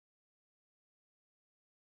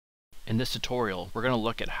In this tutorial, we're going to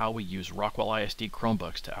look at how we use Rockwell ISD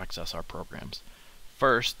Chromebooks to access our programs.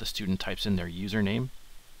 First, the student types in their username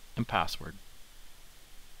and password.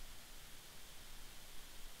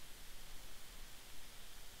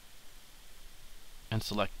 And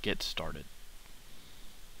select Get Started.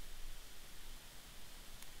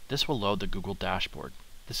 This will load the Google dashboard.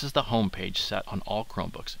 This is the home page set on all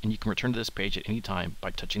Chromebooks, and you can return to this page at any time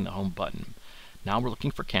by touching the home button. Now we're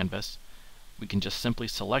looking for Canvas. We can just simply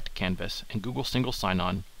select Canvas, and Google Single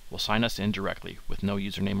Sign-On will sign us in directly with no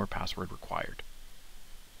username or password required.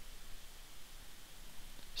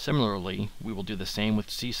 Similarly, we will do the same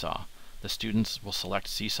with Seesaw. The students will select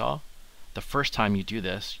Seesaw. The first time you do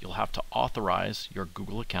this, you'll have to authorize your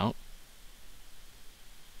Google account.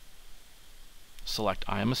 Select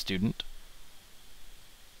I am a student.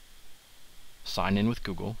 Sign in with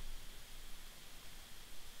Google.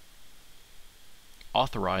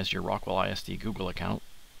 Authorize your Rockwell ISD Google account.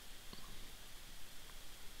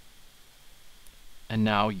 And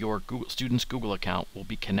now your student's Google account will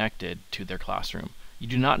be connected to their classroom. You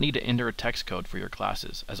do not need to enter a text code for your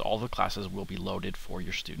classes, as all the classes will be loaded for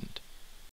your student.